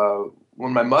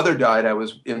when my mother died, I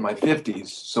was in my 50s,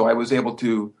 so I was able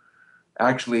to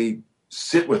actually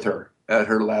sit with her at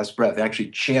her last breath, actually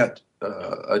chant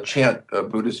a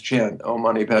Buddhist chant, Om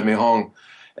Mani Padme Hum,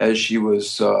 as she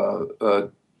was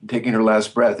taking her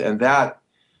last breath. And that,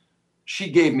 she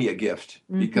gave me a gift,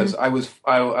 because I was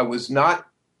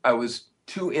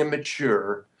too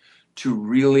immature to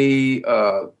really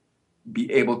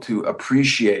be able to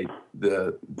appreciate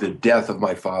the death of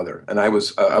my father. And I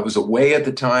was away at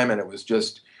the time, and it was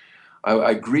just,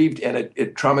 I grieved, and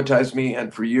it traumatized me.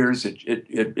 And for years,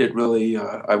 it really,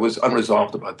 I was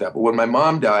unresolved about that. But when my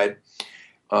mom died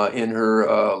in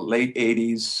her late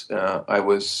 80s, I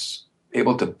was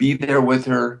able to be there with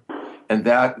her, and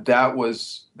that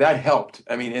helped.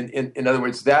 I mean, in other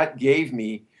words, that gave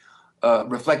me,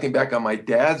 reflecting back on my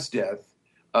dad's death,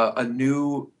 a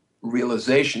new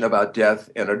realization about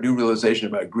death and a new realization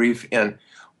about grief. And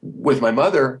with my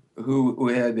mother, who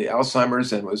had the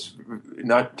Alzheimer's and was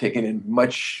not taking in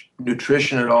much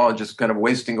nutrition at all and just kind of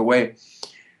wasting away,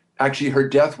 actually her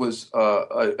death was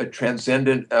a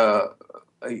transcendent, a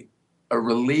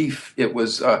relief. It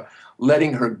was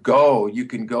letting her go. You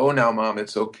can go now, Mom.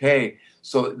 It's okay.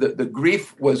 So the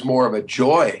grief was more of a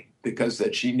joy, because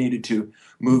that she needed to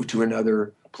move to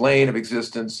another plane of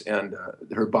existence, and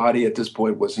her body at this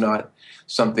point was not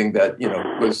something that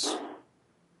was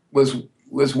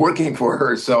was working for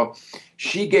her. So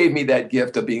she gave me that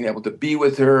gift of being able to be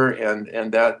with her,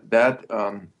 and that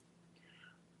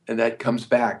comes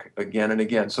back again and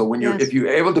again. So when if you're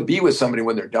able to be with somebody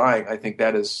when they're dying, I think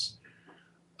that is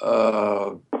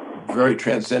a very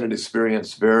transcendent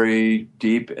experience, very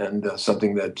deep, and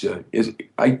something that is.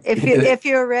 If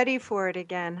you're ready for it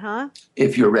again, huh?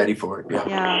 If you're ready for it,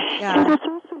 yeah. And it's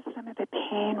also some of the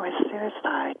pain with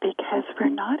suicide because we're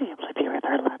not able to be with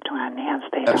our loved one as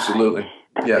they die. Absolutely,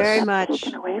 that's very much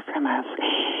taken away from us.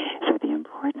 So the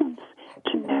importance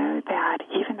to know that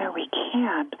even though we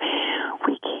can't,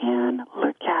 we can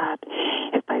look at,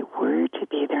 if I were to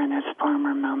be there in those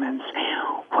former moments,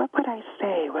 what would I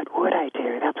say? What would I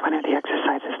do? That's one of the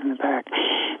exercises in the book,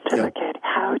 to look at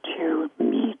how to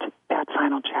meet that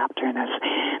final chapter and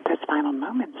those final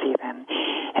moments even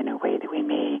in a way that we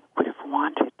would have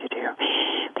wanted to do.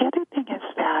 The other thing is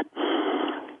that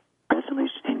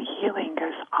resolution and healing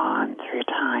goes on through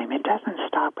time. It doesn't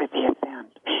stop with the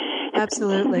event. It's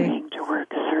absolutely continuing to work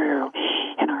through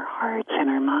in our hearts, in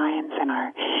our minds, and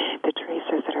the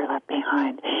traces that are left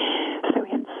behind. So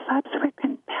in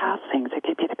subsequent passings, it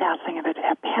could be the passing of a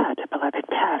pet, a beloved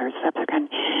pet, or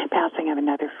subsequent passing of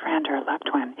another friend or a loved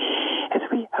one. As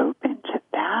we open to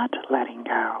that letting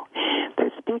go,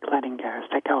 those big letting goes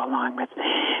that go along with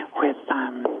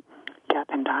death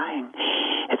and dying,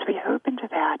 as we open to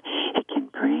that, it can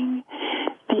bring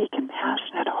the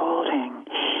compassionate holding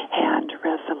and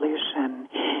resolution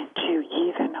to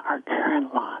even our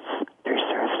current loss through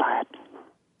suicide.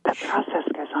 The process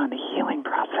goes on, the healing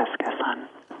process goes on.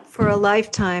 For a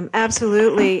lifetime,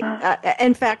 absolutely.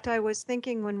 In fact, I was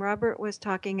thinking when Robert was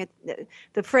talking,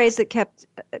 the phrase that kept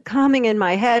coming in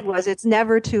my head was, "It's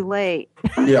never too late."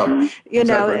 Yeah, you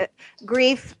know,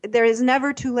 grief. There is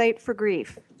never too late for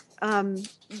grief.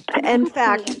 In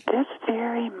fact, in this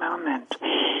very moment,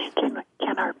 can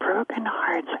our broken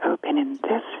hearts open in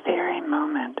this very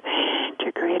moment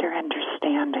to greater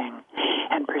understanding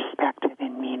and perspective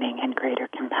and meaning and greater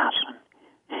compassion?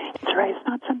 It's right. It's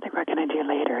not something we're going to do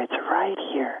later. It's right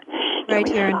here. Right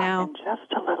here and now.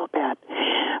 Just a little bit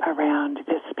around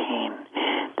this pain,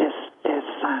 this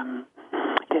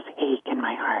ache in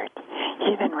my heart,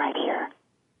 even right here.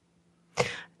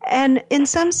 And in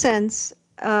some sense,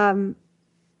 to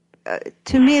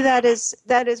me, that is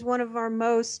one of our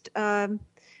most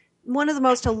one of the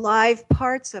most alive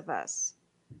parts of us.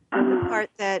 The part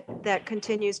that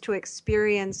continues to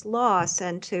experience loss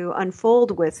and to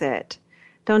unfold with it.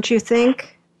 Don't you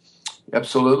think?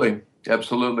 Absolutely.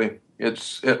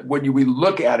 It's when we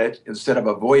look at it instead of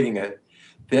avoiding it,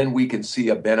 then we can see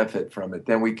a benefit from it.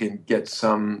 Then we can get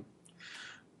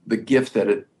the gift that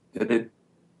it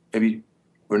maybe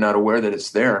we're not aware that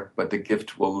it's there, but the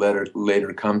gift will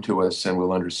later come to us and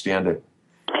we'll understand it.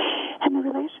 And the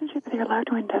relationship with your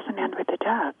loved one doesn't end with the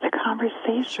death. The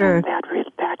conversation,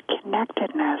 that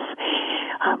connectedness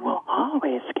will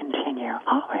always continue,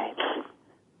 always,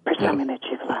 for someone that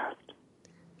you've loved.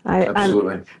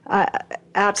 Absolutely.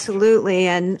 Absolutely.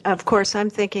 And of course, I'm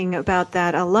thinking about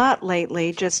that a lot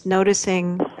lately, just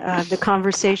noticing the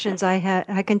conversations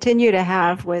I continue to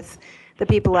have with the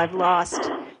people I've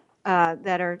lost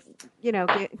that are,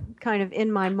 kind of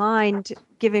in my mind,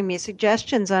 giving me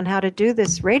suggestions on how to do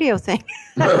this radio thing.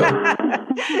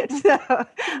 So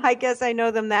I guess I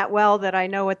know them that well that I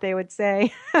know what they would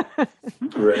say.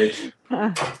 Great.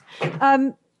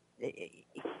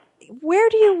 Where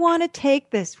do you want to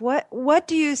take this? What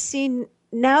do you see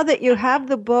now that you have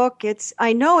the book?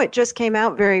 I know it just came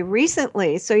out very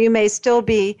recently, so you may still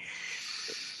be,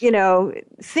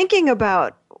 thinking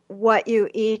about what you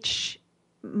each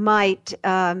might,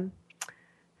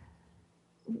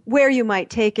 where you might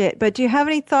take it. But do you have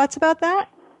any thoughts about that?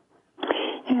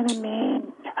 And the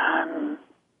main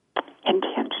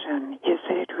intention is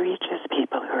that it reaches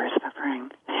people who are suffering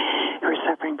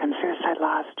from suicide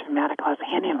loss, traumatic loss,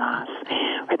 any loss,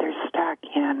 where they're stuck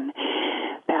in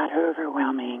that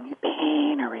overwhelming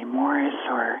pain or remorse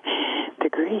or the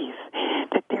grief,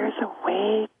 that there's a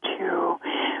way to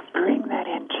bring that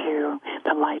into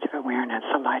the light of awareness,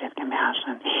 the light of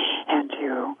compassion, and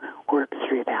to work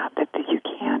through that you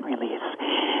can release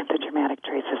the traumatic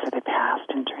traces of the past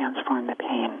and transform the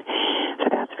pain. So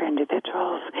that's for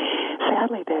individuals.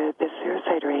 Sadly, the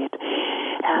suicide rate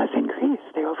has increased.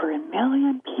 There are over 1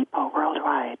 million people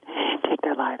worldwide take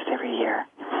their lives every year.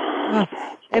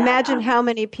 Imagine how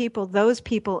many people those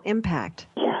people impact.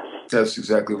 Yes. That's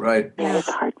exactly right. Yeah, it's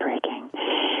heartbreaking.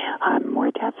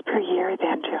 More deaths per year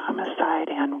than to homicide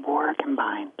and war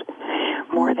combined.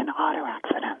 More than auto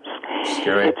accidents.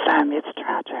 Scary. It's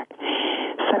tragic.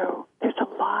 So there's a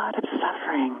lot of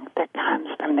suffering that comes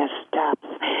from this depth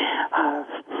of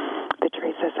the traces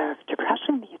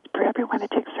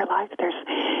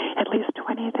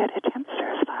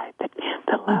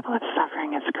level of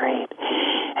suffering is great.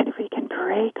 And if we can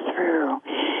break through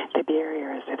the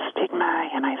barriers of stigma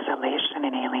and isolation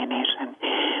and alienation,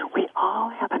 we all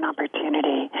have an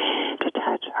opportunity to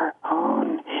touch our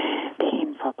own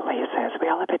painful places. We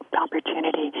all have an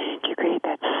opportunity to create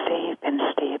that safe and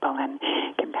stable and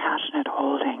compassionate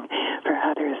holding for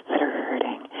others that are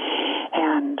hurting,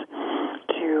 and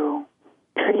to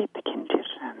create the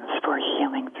conditions for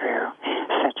healing through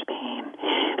such pain.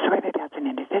 So whether that's an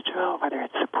individual, whether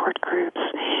it's support groups,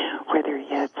 whether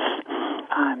it's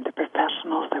the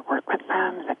professionals that work with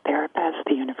them, the therapists,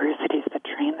 the universities that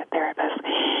train the therapists,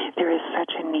 there is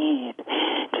such a need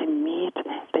to meet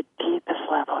the deepest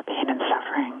level of pain and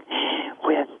suffering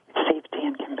with safety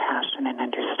and compassion and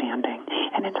understanding,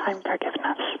 and in time,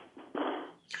 forgiveness.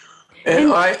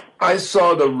 And I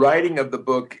saw the writing of the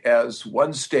book as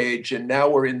one stage, and now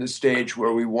we're in the stage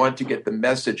where we want to get the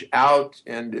message out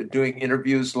and doing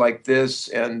interviews like this.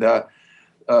 And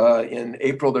in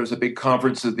April, there's a big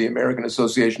conference of the American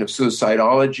Association of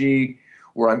Suicidology,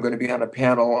 where I'm going to be on a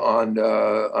panel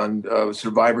on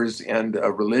survivors and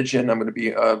religion. I'm going to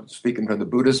be speaking from the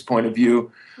Buddhist point of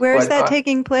view. Where is that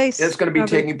taking place? It's going to be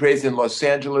taking place in Los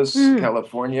Angeles,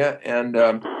 California, and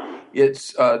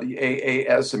it's the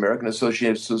AAS, American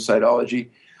Association of Suicidology.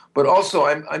 But also,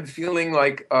 I'm feeling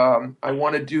like I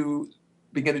want to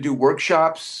begin to do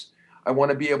workshops. I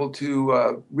want to be able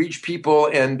to reach people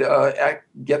and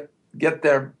get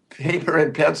their paper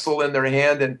and pencil in their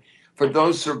hand, and for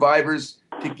those survivors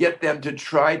to get them to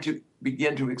try to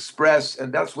begin to express.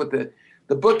 And that's what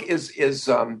the book is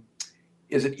an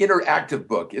interactive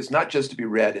book. It's not just to be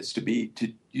read; it's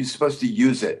you're supposed to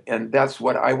use it, and that's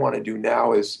what I want to do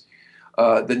now. Is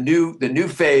the new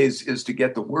phase is to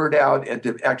get the word out and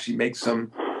to actually make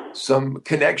some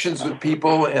connections with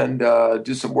people and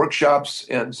do some workshops,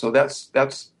 and so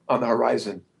that's on the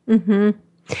horizon. Mm-hmm.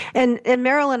 And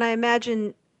Marilyn, I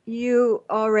imagine you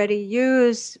already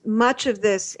use much of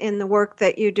this in the work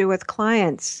that you do with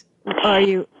clients. Are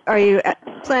you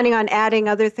planning on adding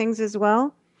other things as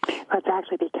well? Well, it's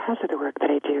actually because of the work that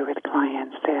I do with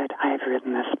clients that I've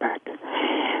written this book.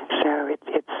 So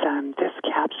this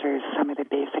captures some of the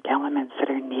basic elements that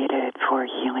are needed for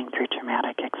healing through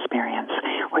traumatic experience,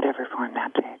 whatever form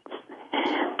that takes.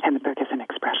 And the book is an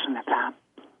expression of that.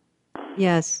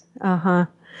 Yes.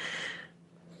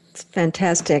 It's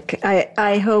fantastic.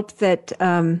 I hope that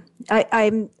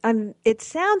it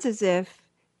sounds as if,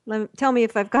 tell me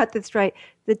if I've got this right,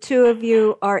 the two of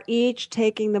you are each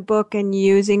taking the book and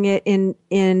using it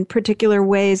in particular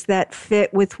ways that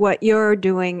fit with what you're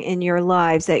doing in your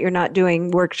lives, that you're not doing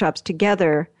workshops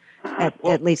together,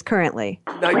 at least currently.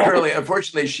 Not currently.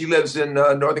 Unfortunately, she lives in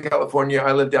Northern California.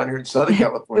 I live down here in Southern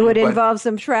California. It would involve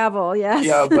some travel, yes.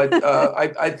 Yeah, but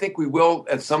I think we will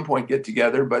at some point get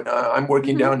together. But I'm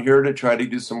working down here to try to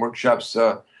do some workshops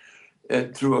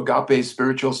through Agape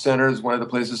Spiritual Center is one of the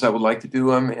places I would like to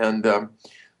do them, and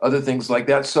other things like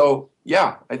that. So,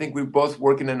 yeah, I think we're both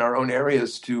working in our own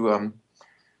areas to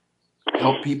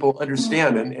help people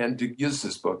understand and to use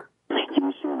this book.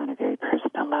 Sure, on a very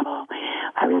personal level.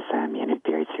 I was in a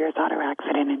very serious auto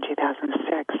accident in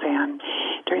 2006, and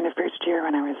during the first year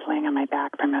when I was laying on my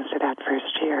back for most of that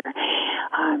first year,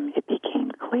 it became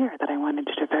clear that I wanted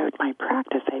to devote my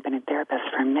practice. I've been a therapist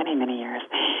for many, many years,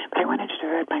 but I wanted to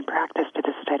devote my practice to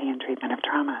the study and treatment of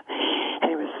trauma.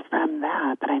 And it was from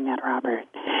that I met Robert.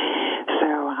 So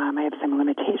I have some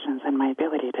limitations in my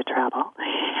ability to travel,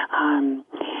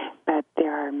 but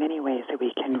there are many ways that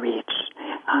we can reach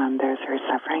those who are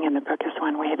suffering, and the book is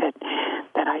one way that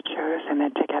I chose, and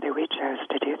that together we chose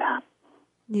to do that.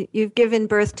 You've given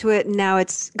birth to it, and now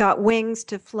it's got wings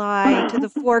to fly to the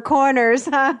four corners.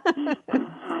 Huh?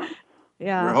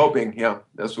 Yeah, we're hoping. Yeah,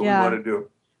 that's what we want to do.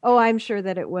 Oh, I'm sure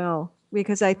that it will,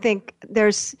 because I think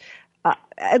there's,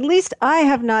 at least I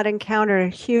have not encountered a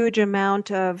huge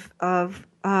amount of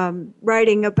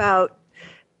writing about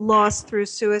loss through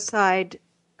suicide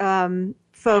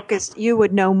focused. You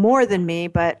would know more than me,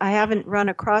 but I haven't run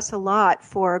across a lot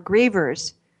for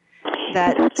grievers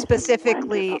that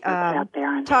specifically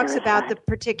talks about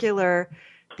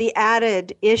the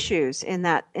added issues in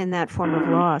that form of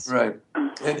loss. Right.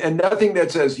 And nothing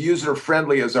that says user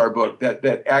friendly as our book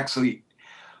that actually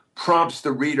prompts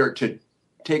the reader to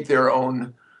take their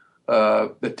own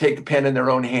take the pen in their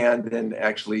own hand and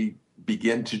actually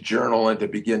begin to journal and to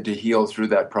begin to heal through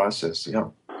that process. Yeah.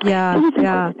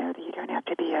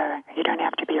 You don't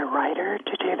have to be a writer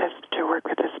to do this, to work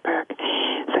with this book.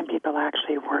 Some people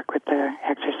actually work with the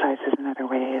exercises in other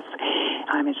ways.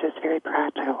 It's just very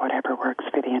practical, whatever works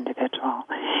for the individual.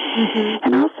 Mm-hmm.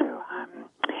 And also,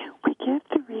 we give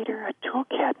the reader a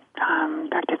toolkit. In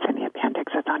fact, it's in the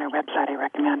appendix. It's on on our website. I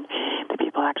recommend that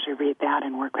people actually read that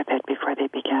and work with it before they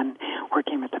begin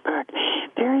working with the book.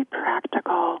 Very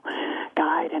practical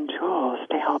guide and tools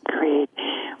to help create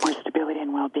more stability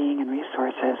and well-being and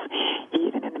resources,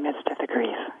 even in the midst of the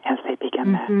grief, as they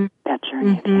begin that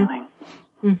journey of healing.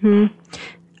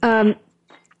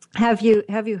 Have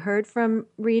you heard from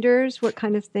readers? What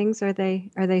kind of things are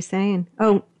they saying?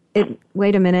 Oh,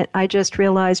 wait a minute! I just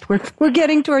realized we're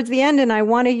getting towards the end, and I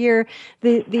want to hear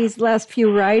these last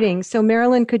few writings. So,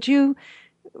 Marilyn, could you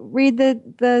read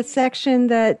the section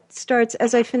that starts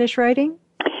as I finish writing?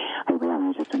 I will.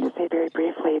 I just want to say very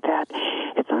briefly that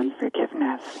it's on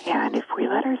forgiveness, and if we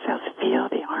let ourselves feel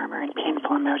the armor and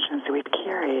painful emotions that we've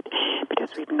carried because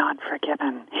we've not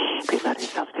forgiven, if we let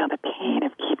ourselves feel the pain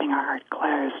of keeping our heart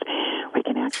closed, we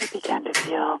can actually begin to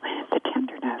feel the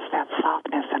tenderness, that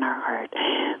softness in our heart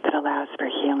that allows for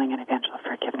healing and eventual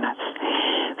forgiveness.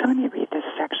 So let me read this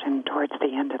section towards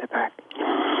the end of the book.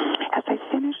 As I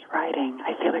finish writing,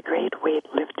 I feel a great weight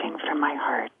lifting from my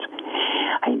heart.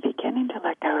 I am beginning to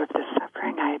let go of the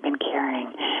suffering I have been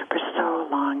carrying for so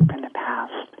long from the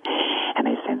past, and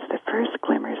I sense the first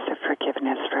glimmers of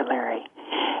forgiveness for Larry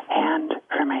and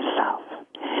for myself.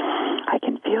 I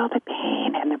can feel the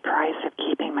pain and the price of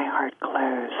keeping my heart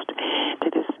closed to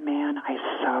this man I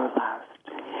so loved.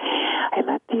 I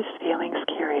let these feelings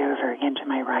carry over into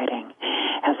my writing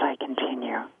as I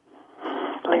continue.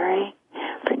 Larry,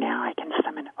 for now I can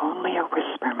summon only a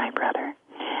whisper, my brother.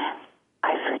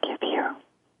 I forgive you.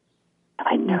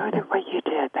 I know that what you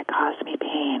did that caused me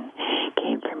pain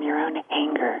came from your own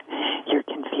anger, your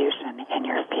confusion, and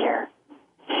your fear.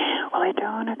 While I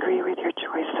don't agree with your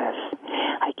choices,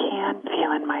 I can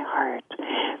feel in my heart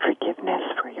forgiveness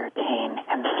for your pain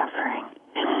and suffering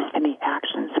and the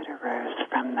actions that arose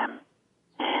from them.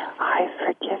 I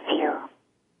forgive you,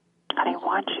 and I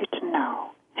want you to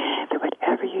know that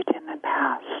whatever you did in the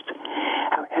past,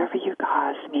 however you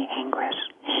caused me anguish,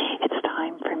 it's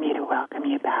time for me to welcome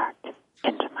you back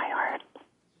into my heart.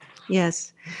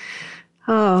 Yes.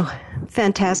 Oh,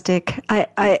 fantastic.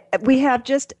 We have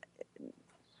just,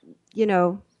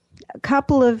 a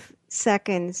couple of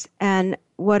seconds, and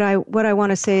what I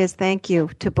want to say is thank you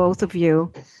to both of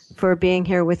you for being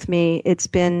here with me. It's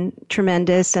been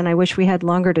tremendous, and I wish we had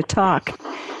longer to talk.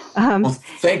 Well,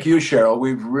 thank you, Cheryl.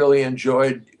 We've really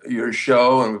enjoyed your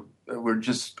show, and we're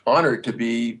just honored to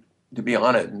be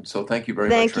on it. And so, thank you very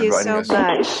much for inviting us.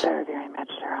 Thank you so very much,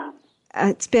 Cheryl.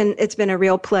 It's been a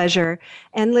real pleasure.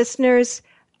 And listeners,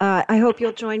 I hope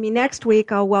you'll join me next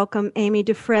week. I'll welcome Amy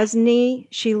Dufresne.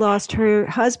 She lost her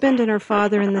husband and her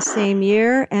father in the same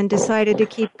year and decided to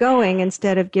keep going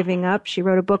instead of giving up. She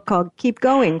wrote a book called Keep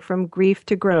Going, From Grief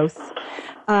to Growth.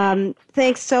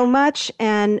 Thanks so much,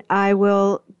 and I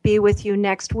will be with you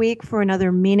next week for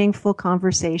another meaningful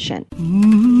conversation.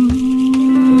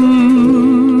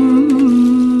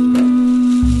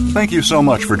 Thank you so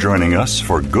much for joining us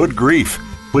for Good Grief.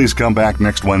 Please come back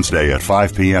next Wednesday at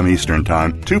 5 p.m. Eastern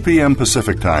Time, 2 p.m.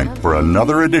 Pacific Time for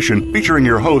another edition featuring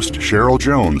your host, Cheryl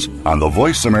Jones, on the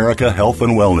Voice America Health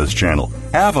and Wellness Channel.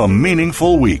 Have a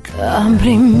meaningful week.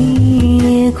 Abre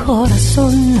mi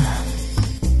corazón.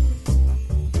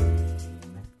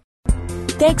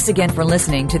 Thanks again for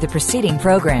listening to the preceding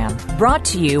program, brought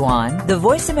to you on the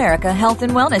Voice America Health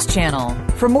and Wellness Channel.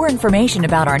 For more information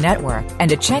about our network and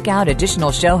to check out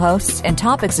additional show hosts and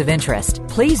topics of interest,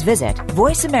 please visit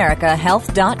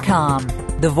voiceamericahealth.com.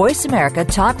 The Voice America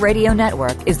Talk Radio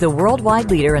Network is the worldwide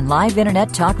leader in live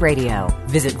Internet talk radio.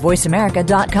 Visit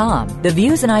voiceamerica.com. The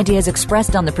views and ideas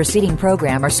expressed on the preceding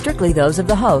program are strictly those of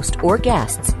the host or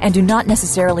guests and do not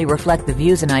necessarily reflect the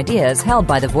views and ideas held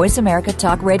by the Voice America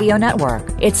Talk Radio Network,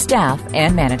 its staff,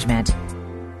 and management.